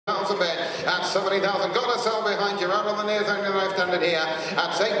bid. At 70,000, got a sell behind you, right on the near zone, left-handed here.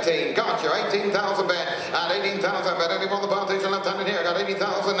 At 18, got you, 18,000 bid. At 18,000 bid, anyone on the partition left-handed here, got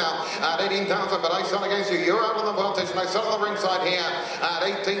 80,000 now. At 18,000, but I sell against you, you're out on the partition, I sell on the ringside here. At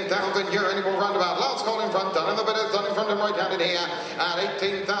 18,000, you're anyone roundabout. Last call in front, done in the bidders, done in front and right-handed here. At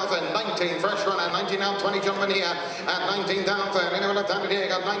 18,000, 19, fresh run at 19 now, 20 gentlemen here. At 19,000, anyone left-handed here,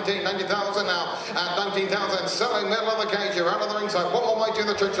 got 19, 90,000 now. At 19,000, selling middle of the cage, you're out on the ringside. One more might do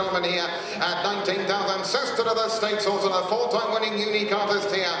the trick, gentlemen here. At 19,000, sister to the stakes, also a four-time winning unique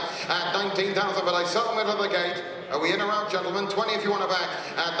artist here. At 19,000, but I sell middle of the gate. Are we in or out, gentlemen? 20 if you want to back.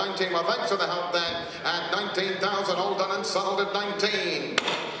 At 19, well, thanks for the help then. At 19,000, all done and sold at 19.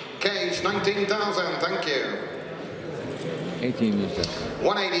 Cage, 19,000, thank you. 18 is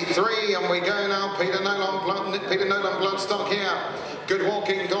 183, and we go now. Peter Nolan Bloodstock here. Good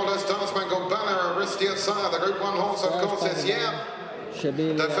walking dollar, Star Spangled Banner, Aristia Sire, the Group 1 horse, of course, this year.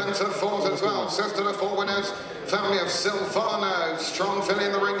 Defensive fours as well. Sister to four winners. Family of Silfano. Strong filly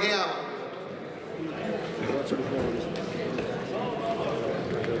in the ring here.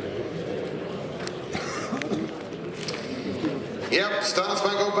 Yep, Star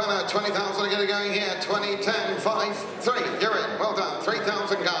Spangled Banner, 20,000 again going here. 20, 10, 5, 3. You're in. Well done.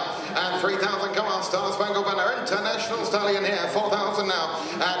 3,000 go. And 3,000 come on. Star Spangled Banner, International Stallion here. 4,000 now.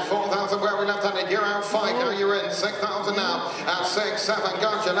 At 4,000, where we left-handed? You're out 5. Now you're in. 6,000 now. At 6, 7.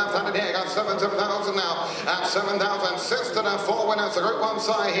 Gotcha. Left-handed here. Got 7,000 now. At 7,000. Sister to four winners. The Group 1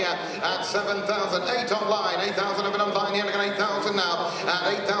 side here. At 7,000. 8 online. 8,000 have been online here. Look at 8,000 now.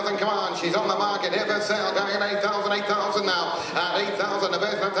 At 8,000, come on. She's on the market. Here for sale. Going at 8,000. 8,000 now. At 8,000, the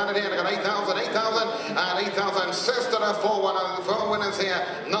best left-handed here, got 8,000, 8,000, and 8,000, sister to four winners here,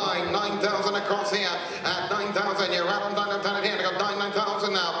 9,000 across here, at 9,000, you're out on line left-handed here, got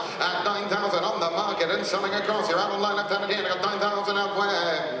 9,000 now, at 9,000 on the market and selling across, you're out on line left-handed here, got 9,000 out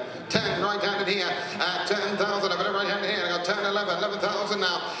where? 10 right-handed here, at 10,000, a bit of right-handed here, got 10, 11,000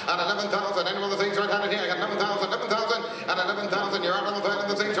 now, at 11,000, anyone of the things right-handed here, got 11,000, at 11,000, you're out on the third of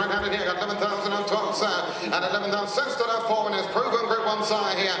the things right-handed here, got 11,000 on 12, sir, at 11,000, sister to four winners, proven Group 1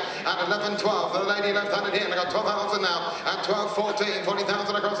 sire here, at 11,12, the lady left-handed here, got 12,000 now, at 12,14,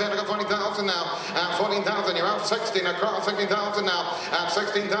 40,000 across here, got 40,000 now, at 14,000, you're out 16 across, 16,000 now, at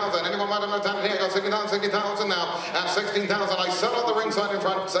 16,000, anyone madam left-handed here, got 16,000 now, at 16,000, I sell on the ringside in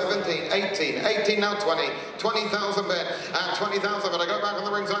front, 17, 18 now, 20,000 bid, at 20,000, but I go back on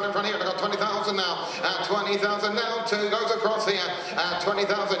the ringside in front here, I got 20,000 now, at 20,000 now, 2 goes across here, at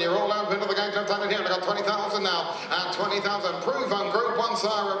 20,000, you're all out into the gate left-handed here, I got 20,000 now, at 20,000, prove on Group 1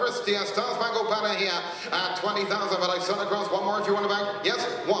 sire, Aristia, Star Spangled Banner here, at 20,000, but I sell across one more if you want to back, yes,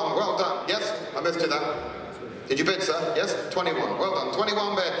 1, well done, yes, I missed you that. Did you bid, sir? Yes? 21. Well done.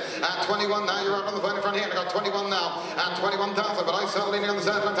 21 bid. At 21 now, you're out on the phone in front here. I got 21 now. At 21,000, but I sell leaning on the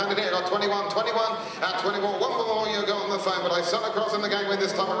side left-handed here. I got 21. At 21. One more you go on the phone, but I sell across in the gateway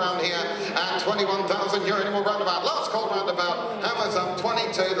this time around here. At 21,000, you're animal roundabout. Last call roundabout. Hammers up.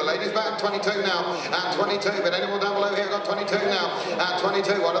 22. The ladies back. 22 now. At 22, but animal down below here. I got 22 now. At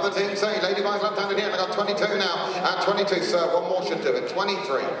 22. What do the team say? Lady buys left-handed here. I got 22 now. At 22, sir. One more should do it.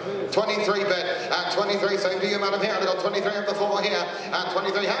 23. 23 bid. At 23, same to you, madam here. I got 23 of the 4 here. At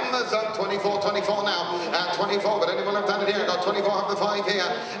 23, hammers up. 24 now. At 24, but anyone left-handed here. I got 24 of the 5 here.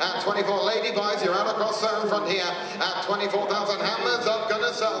 At 24, lady buys. You're out across there in front here. At 24,000, hammers up.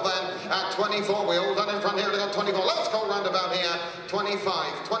 Gonna sell then. At 24, we all done in front here. I got 24. Let's go roundabout here.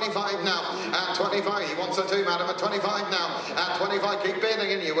 25 now. At 25, he wants her too, madam. At 25 now. At 25, keep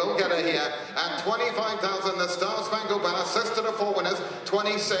bidding and you will get her here. At 25,000, the Star Spangled Banner, sister to 4 winners.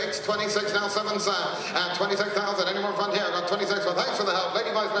 26 now, 7 sir. At 26,000, anyone in front here? I got 26, well thanks for the help.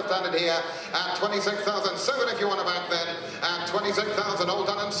 Lady buys left-handed here. At 26,000, 7 if you want to back then. At 26,000, all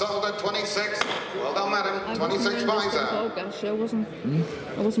done and sold at 26. Well done, madam. 26 buys her.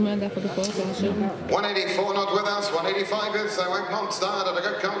 I wasn't around there for the forecast show. 184 not with us. 185 is the Wegmont started. A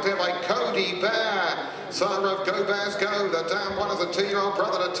good count here by Cody Bear. Sire of Go Bears Go. The damn one is a 2-year-old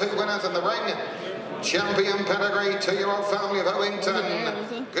brother to 2 winners in the ring. Champion pedigree, 2-year-old family of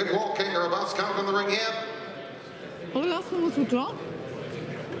Owington. Good walking, robust count in the ring here. Oh, the last one was withdrawn.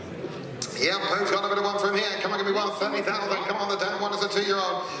 Yeah, Poe's got a bit of one from here. Come on, give me one. 30,000. Come on, the damn one is a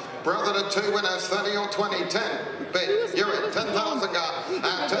 2-year-old. Brother to 2 winners, 30 or 20, 10. Bid, you're in, 10,000 got.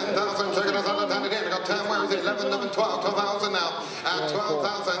 At 10,000, check it out, left-handed in. I got 10, where is it? 11, 12, 12,000 now. At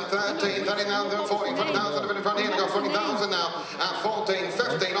 12,000, 13, 39, 14, 20,000 a bit in front here. I got 40,000 now. At 14,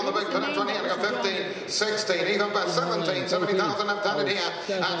 15 on the big pin in front here. I got 15, 16, even better, 17, 70,000 left-handed here.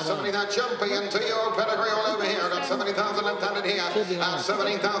 At 70, that champion, 2-year-old pedigree all over here. I got 70,000 left-handed here. At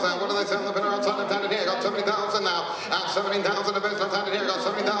 17,000, what do they say on the pin outside left-handed here? I got 70,000 now. At 17,000 a bit left-handed here. I got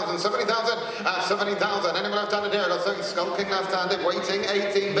 70,000. 70,000, 70,000. Anyone left-handed here? Got something skulking left-handed, waiting,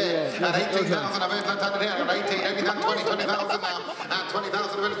 18 bid. And 18,000 a bit left-handed here. And 18, 20,000 now. And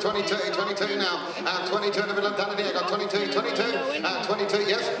 20,000 a bit, 22 now. And 22 a bit left-handed here. Got 22, 22,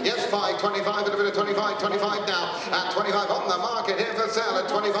 yes, 5, 25 and a bit of 25 now. And 25 on the market here for sale at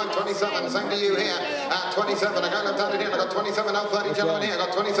 25, 27. Same to you here. At 27, a guy left-handed here. I got 27 now, 30 gentlemen here.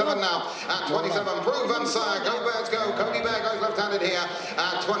 Got 27 now. At 27, proven sire. Go Bears, go. Cody Bear goes left-handed here.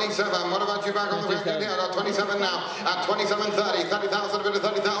 At 27, what about you back on the back end here? I got 27 now. At 27, 30, 30,000, a bit of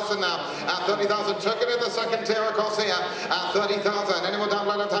 30,000 now. At 30,000, took it in the second tier across here. At 30,000, anyone down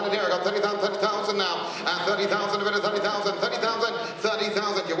below left-handed here? I got 30,000 now. At 30,000, a bit of 30,000,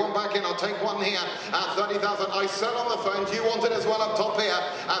 30,000. You want back in? I'll take one here. At 30,000, I sell on the phone. Do you want it as well up top here?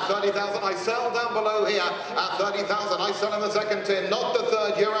 At 30,000, I sell down below here. At 30,000, I sell in the second tier, not the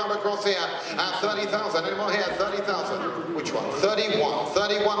third. You're out across here. At 30,000, any more here? 30,000. Which one?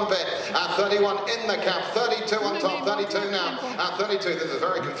 31 bid. At 31 in the cap. 32 on top. 32 now. At 32, this is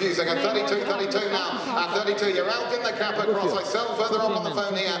very confusing. At 32 now. At 32, you're out in the cap across. I sell further up on the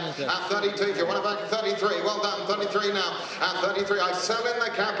phone here. At 32, you want it back? 33. Well done. 33 now. At 33, I sell in the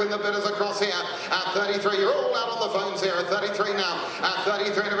cap in the bidders across here. At 33, you're all out on the phones here. At 33 now. At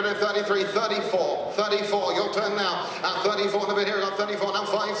 33 in a bit of 33. 34. Your turn now. At 34 in a bit here. I got 34 now.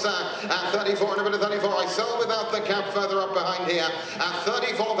 5 sir. At 34 in a bit of 34. I sell without the cap further up behind here. At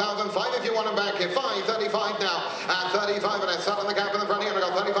 34,005 if you want them back here. 35 now. At 35 and I sell in the cap in the front here. I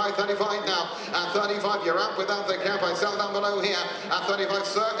got 35 now. At 35 you're out without the cap. I sell down below here. At 35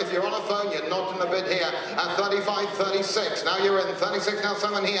 sir, if you're on a phone you're not in the bid here. At 35, 36. Now you're in. 36 now,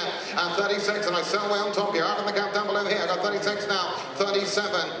 7 here. At 36 and I sell way on top. You're out in the cap down below here. I got 36 now.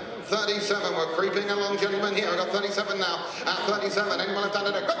 37, we're creeping along, gentlemen, here. I got 37 now. At 37, anyone left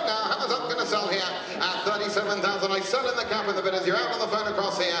handed? Good now, hammers up, gonna sell here. At 37,000, I sell in the cap with the bidders. You're out on the phone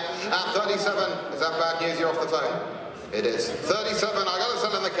across here. At 37, is that bad news? You're off the phone. It is. 37, I gotta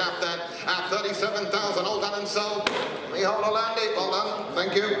sell in the cap then. At 37,000, all done and sold. Mihol Orlandi, well done,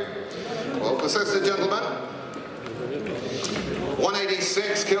 thank you. Well persisted, gentlemen.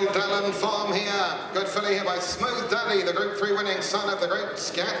 186, Kildallan Farm here. Good filly here by Smooth Daddy, the Group 3 winning son of the great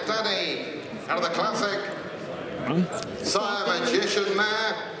Scat Daddy. Out of the classic. Sire Magician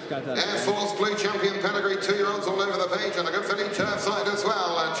Mare. Air Force Blue Champion pedigree, 2-year-olds all over the page, and a good filly turf side as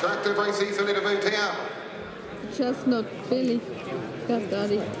well. Attractive racy filly to boot here. Chestnut Billy. Scat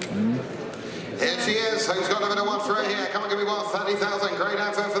Daddy. Here she is. Who's got a bit of one for her here? Come on, give me one. 30,000. Great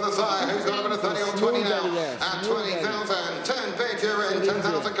effort for the sire. Who's got a bit of 30 or 20 now? At 20,000. 10 bid, you're in. 10,000.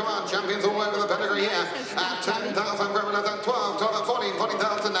 Come on. Champions all over the pedigree here. At 10,000. Grab it at 12. 12 at 14.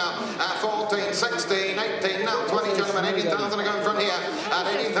 40,000 now. At 14, 16, 18. Now 20, gentlemen. 18,000 are going from here. At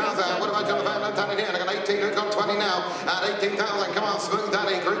 18,000. What about Jonathan left-handed here? I got 18. Who's got 20 now? At 18,000. Come on. Smooth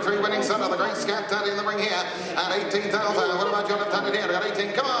Daddy. Group 3 winning son of the great Scat Daddy in the ring here. At 18,000. What about John left-handed here? I got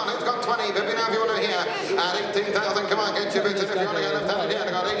 18. Come on. Who's got 20? Bippy now. If you want to hear at 18,000, come on, get your bits in if you want to go left-handed here.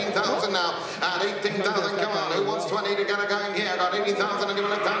 I got 18,000 now. At 18,000, come on, who wants 20 to get her going here? I got 18,000 and you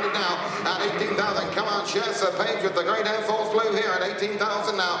left-handed now. At 18,000, come on, shares the page with the great Air Force Blue here at 18,000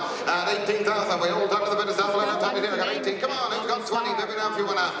 now. At 18,000, we all done to the bit of stuff left-handed here. I got 18, come on, who's got 20? Maybe now if you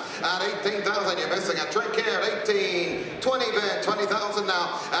want to. At 18,000, you're missing a trick here. At 18, 20 bid, 20,000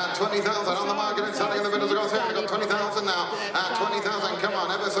 now. At 20,000 on the market and selling in the middle of the here. I got 20,000 now. At 20,000, come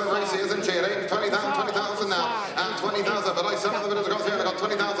on, ever so racy, isn't she? At 20,000 now. At 20,000, but I sell in the middle of the here. I got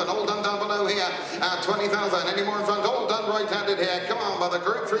 20,000, all done down below here. At 20,000, any more in front? All done right-handed here. Come on, by the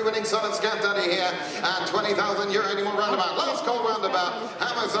Group 3 winning son of Scat Daddy here. At 20,000, you're any more roundabout. Last call roundabout.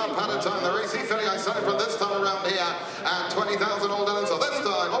 Hammers up at a time. The racy filly I sell it from this time around here. At 20,000, all done and sold. This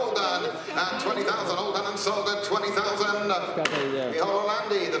time, all done. At 20,000, all done and sold at 20,000. Mihol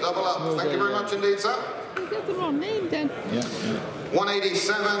Orlandi, the double up. Thank you very much indeed, sir. You got the wrong name then.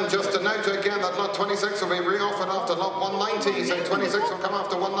 187, just a note again that lot 26 will be re-offered after lot 190, so 26 will come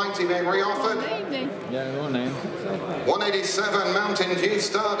after 190 being re-offered. Yeah, one name. 187, Mountain Dew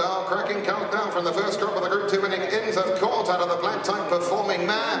Stardar, cracking countdown from the first crop of the Group 2 winning Inns of Court out of the black type performing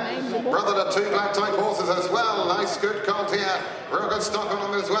mare. Brother to 2 black type horses as well. Nice good colt here. Real good stock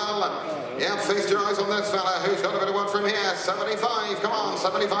on them as well. Yeah, feast your eyes on this fella. Who's got a bit of one from here? 75, come on,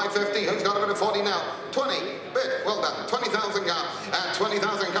 75.50. Who's got a bit of 40 now? 20, bid, well done. 20,000 gone. At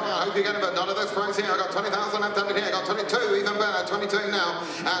 20,000, come on. hope you get it, but not at this price here. I got 20,000 left-handed here. I got 22, even better. 22 now.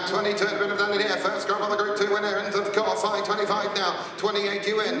 And 22 a bit left-handed here. First grab on the Group 2 winner into the core. 525 now. 28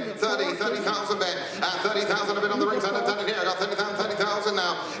 you in. 30,000 bit. And 30,000 a bit on the ringside left-handed here. I got 30,000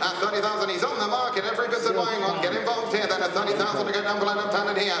 now. And 30,000. He's on the market. Every bit's a buying one. Get involved here. Then at 30,000 to go down below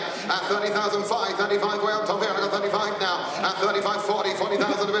left-handed here. And 30,000 35 way up top here. I got 35 now. And 35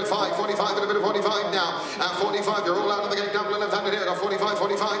 40,000 a bit 5. 45 and a bit of 45 now. And 45. You're all out of the gate down below left-handed here. I got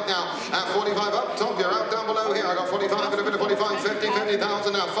 45 now. And 45 up top. You're out down below here. I got 45 and a bit of 45.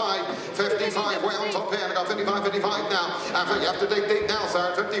 50,000 now. 55 way on top here. I got 55 now. And you have to dig deep now,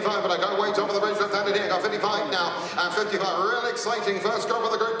 sir. 55, but I got way top of the bridge left-handed here. I got 55 now. And 55. Real exciting. First grab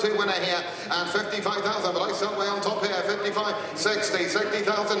of the Group 2 winner here. And 55,000, but I sell way on top here. 55,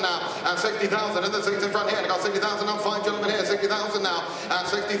 60,000 now. And 60,000 in the seats in front here. I got 60,000 on 5 gentlemen here. 60,000 now. And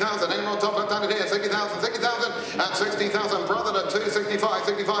 60,000. Anyone on top left-handed here. 60,000. And 60,000. Brother to 265.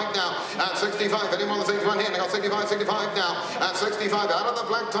 65 now. And 65. Anyone on the seats in front here. I got 65 now. And 65. Out of the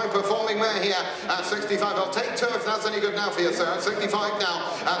black type performing there here. And 65. I'll take 2 if that's any good now for you, sir. And 65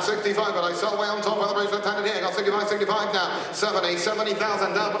 now. And 65. But I sell way on top of the bridge left-handed here. I got 65 now.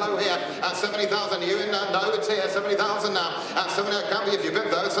 70,000 down below here. And 70,000. You in there? No, it's here. 70,000 now. And 70. Can't be if you bid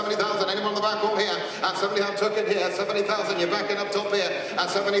though. 70,000. Anyone on the back wall here? And 70,000 took it here. 70,000. You're backing up top here. And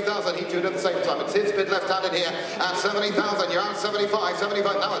 70,000. He did at the same time. It's his bid left-handed here. And 70,000. You're out 75.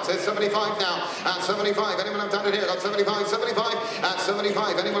 Now it's his 75 now. And 75. Anyone left-handed here? Got 75. And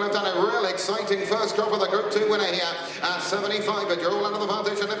 75. Anyone left-handed? Real exciting first drop of the Group 2 winner here. And 75. But you're all out of the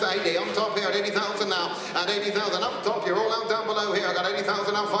partition at 80. On top here at 80,000 now. And 80,000 up top. You're all out down below here. I got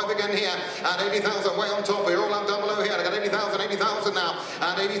 80,000 now. 5 again here. And 80,000 way on top. You're all out down below here. I got 80,000 now.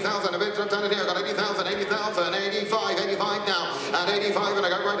 And 80,000 a bit left-handed here. I got 80,000, 85 now. And 85 and I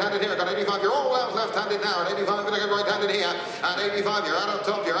got right-handed here. I got 85. You're all out left-handed now. And 85 and I got right-handed here. And 85. You're out up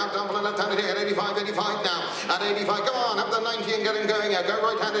top. You're out down below left-handed here. And 85 now. And 85. Come on, up the 90 and get him going here. Go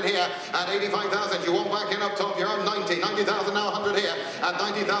right-handed here. And 85,000. You want back in up top. You're on 90. 90,000 now. 100 here. And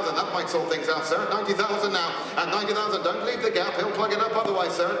 90,000. That might sort things out, sir. 90,000 now. And 90,000. Don't leave the gap. He'll plug it up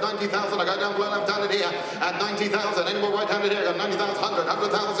otherwise, sir. 90,000. I go down below left-handed here. And 90,000. Any more right-handed here? I got 90,000.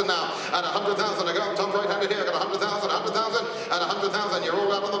 100,000 now. And 100,000. I go up top right-handed here. I got 100,000. And 100,000. You're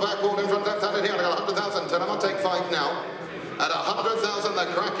all out on the back wall in front left-handed here. I got 100,000. Tell him I'll take 5 now. At 100,000, the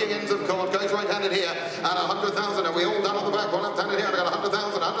cracking ends of cord goes right-handed here. At 100,000, and we all done on the back one left-handed here. I got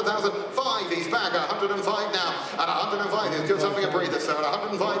 100,000, 5. He's back at 105 now. At 105, he's given something a breather, sir. At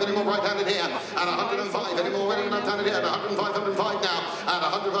 105, any more right-handed here. At 105, any more left-handed here. At 105 now. At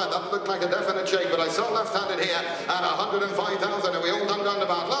 105, that looked like a definite shake, but I saw left-handed here. At 105,000, and we all done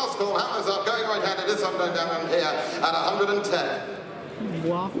roundabout. Last call, hammers up, going right-handed. This one down here. At 110.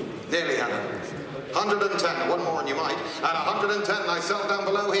 Wow. Nearly, Hannah. 110, one more and you might. At 110, I sell down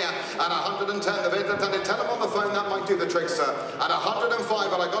below here. At 110, the bid left-handed. Tell him on the phone that might do the trick, sir. At 105,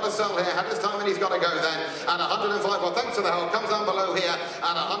 well, I got to sell here. Had his time and he's got to go then. At 105, well, thanks for the help. Comes down below here.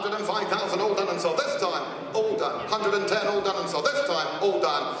 At 105,000, all done and sold. This time, all done. 110, all done and sold. This time, all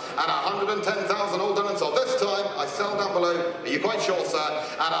done. At 110,000, all done and sold. This time, I sell down below. Are you quite sure, sir?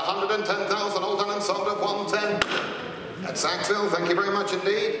 At 110,000, all done and sold at 110. At Saxville, thank you very much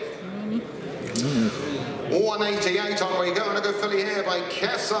indeed. 188 on we go, and a good filly here by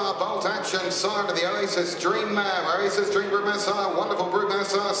Kessar, Bolt Action, sire to the Oasis Dream Mare, Oasis Dream Broodmare sire, wonderful Broodmare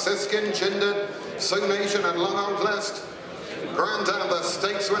sire, Siskin, Chinded, Sioux Nation and Long Island List. Granddad, the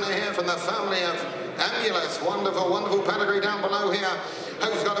stakes winner here from the family of Amulus, wonderful pedigree down below here.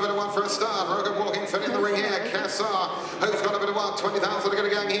 Who's got a bit of one for a start? Rogan walking fit in the ring here. Kessar. Who's got a bit of one? 20,000 to get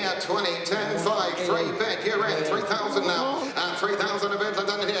a gang here. 20, 10, 5, 3 bid. You're in. 3,000 now. And 3,000 a bid. And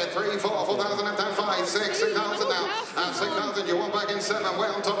then here. 3, 4, 4,000 left hand 5, 6, 6,000 now. And 6,000. You want back in 7. Way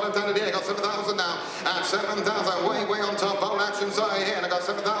on top left handed here. Got 7,000 now. And 7,000. Way on top. Bold Action side here. And I got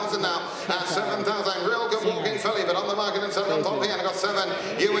 7,000 now. And 7,000. Real good walking filly, but on the market and 7 on top here. And I got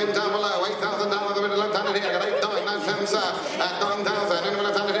 7. You in down below. 8,000 down on the middle left handed here. I got 8, 9, 9, 10, sir. And 9,000. Anyone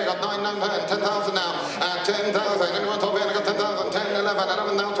left-handed here, got 9, 9, 10, 10,000 now. 10,000, anyone top here, I got 10,000, 10, 11,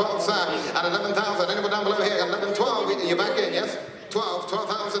 11 now, 12, sir. And 11,000, anyone down below here, got 11, 12, you're back in, yes?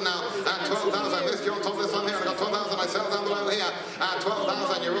 12,000 now, and 12,000, missed you on top this one here, I got 12,000, I sell down below here, and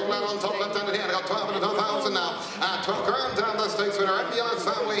 12,000, you're all out on top left-handed here, I got 12 and 12,000 now, and 12 grand down the stakes winner, Amulus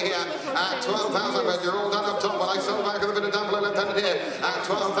family here, and 12,000, but you're all done up top, but I sell back a bit of down below left-handed here, and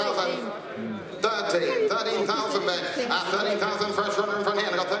 12,000. 13,000 men, 13,000 fresh runner in front here,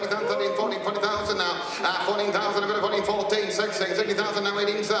 I got 30,000, 13, 14, 20,000 now, 14,000, a bit of 14, 14, 16, 60,000 now,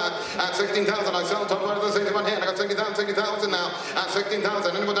 18, sir, At 16,000, I sell top right of the 61 here. I got 60,000, 60,000 now. At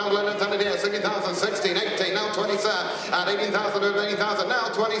 16,000, anyone down below left-handed here. 16,000, 16, 18, now 27. At 18,000, 18,000, now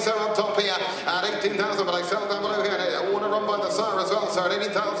 27 up top here. At 18,000, but I sell down below here. I want to run by the sire as well, sir. At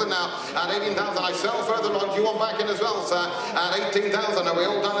 18,000 now. At 18,000, I sell further on. You want back in as well, sir. At 18,000, are we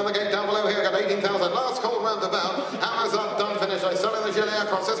all done in the gate down below here? Got 18,000. Last call roundabout. Hammers up, done, finish. I sell in the Yearling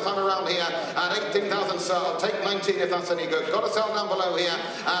across this time around here. At 18,000, sir. I'll take 19 if that's any good. Got to sell down below here.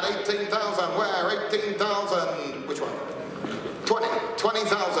 At 18,000. Where? 18,000. Which one?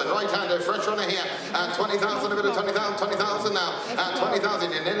 20,000, right-handed, fresh runner here. At 20,000, a bit of 20,000, 20,000 now. At 20,000,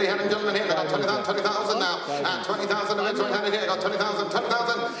 you're nearly heading gentlemen here. I got 20,000, 20,000 now. At 20,000, a bit right-handed here. I got 20,000,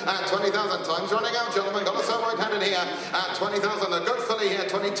 20,000. At 20,000, time's running out, gentlemen. Got to sell right-handed here. At 20,000, a good filly here.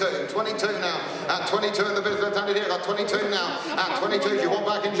 22, 22 now. At 22 in the bit left-handed here. I got 22 now. At 22, you want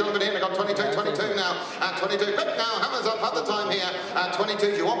back in, gentlemen here. I got 22, 22 now. At 22, quick now. Hammers up at the time here. At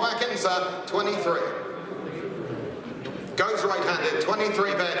 22, you want back in, sir. 23. Goes right-handed, 23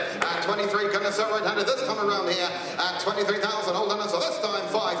 bid. At 23, gonna sell right-handed this time around here. At 23,000, hold on, so this time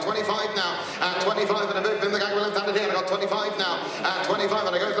 5, 25 now. At 25 and a bit in the gang left-handed here. I got 25 now. At 25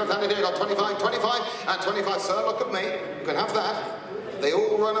 and it goes left-handed here. I got 25, 25. At 25, sir, look at me. You can have that. They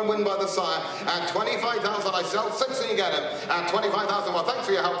all run and win by the sire. At 25,000, I sell 6 and you get him. At 25,000, well, thanks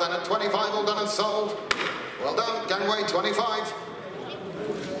for your help then. At 25, all done and sold. Well done, gangway 25.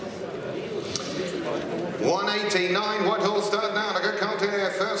 189, Whitehall start now. A good count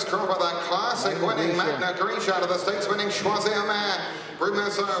here. First crop of that classic winning Magna Grecia out of the States winning Choisir Mare.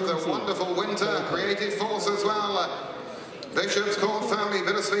 Brewmaster of the wonderful winter. Creative force as well. Bishop's Court family.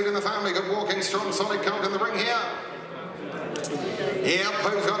 Bit of speed in the family. Good walking, strong, solid count in the ring here. Yeah,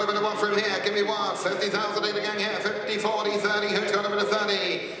 Poe's got a bit of one from here. Give me one. 50,000 in again here. 50, 40, 30. Who's got a bit of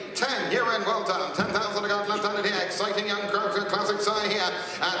 30? 10. Yearling, well done. 10,000 got left-handed here. Exciting young crowd for classic side here.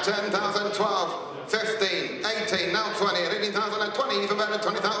 At 10,000, 12. 15, 18, now 20, at 18,000 at 20, even better,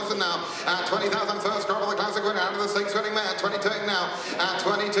 20,000 now. At 20,000, first crop of the classic winner out of the stakes winning mare, 22 now. At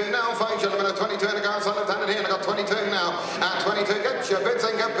 22 now, 5 gentlemen, at 22, and a guy left-handed here, and I got 22 now. At 22, get your bids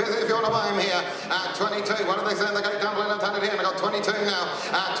and get busy if you want to buy them here. At 22, what do they say in the gate down below left-handed here, and I got 22 now.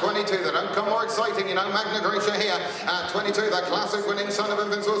 At 22, they don't come more exciting, you know, Magna Grecia here. At 22, the classic winning son of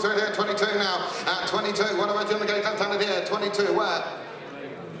Invincible's right here, 22 now. At 22, what about you in the gate left-handed here, 22, where?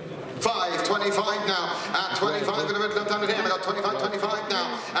 5, 25 now. At 25, in a bit left-handed here. I got 25, 25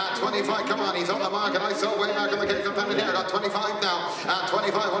 now. At 25, come on, he's on the mark, and I sell way back in the case left-handed here. I got 25 now. At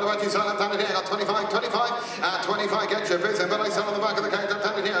 25, what about you, sell left-handed here? I got 25, 25. At 25, get your business, but I sell on the back of the case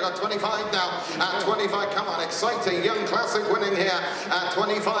left-handed here. I got 25 now. At 25, come on, exciting young classic winning here. At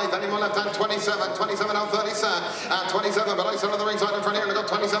 25, anyone left hand? 27, 27 out 30, sir. At 27, but I sell on the ringside in front here. I got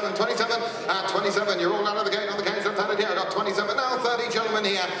 27, 27. At 27, you're all out of the gate on the case left-handed here. I got 27 now, 30 gentlemen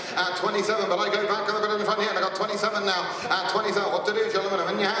here. At 27, but I go back a little bit in front here, and I got 27 now. At 27, what to do, gentlemen?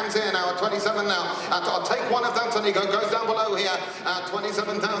 I'm in your hands here now. At 27 now. I'll take one if that's any good. Goes down below here. At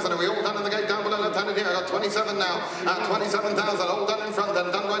 27,000, and we all done in the gate down below left-handed here. I got 27 now. At 27,000, all done in front,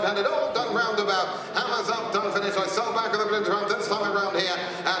 then done right-handed, all done roundabout. Hammers up, done finish. I sell back a little bit in front this time around here.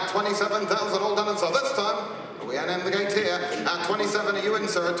 At 27,000, all done and sold. This time, we are in the gate here. At 27, are you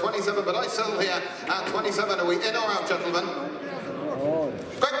in, sir? At 27, but I sell here. At 27, are we in or out, gentlemen?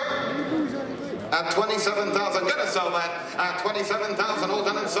 Quick! At 27,000, gonna sell that. At 27,000, all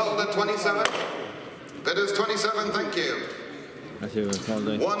done and sold at 27. Bidders 27, thank you.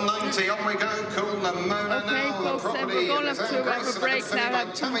 190, on we go. Cool Namona okay, now. folks, we're going to have a break now. I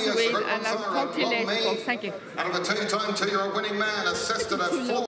have 2 to eat, and I'll talk to you later, folks. Thank you. Out of a 2-time 2-year-old winning man, assisted at 4.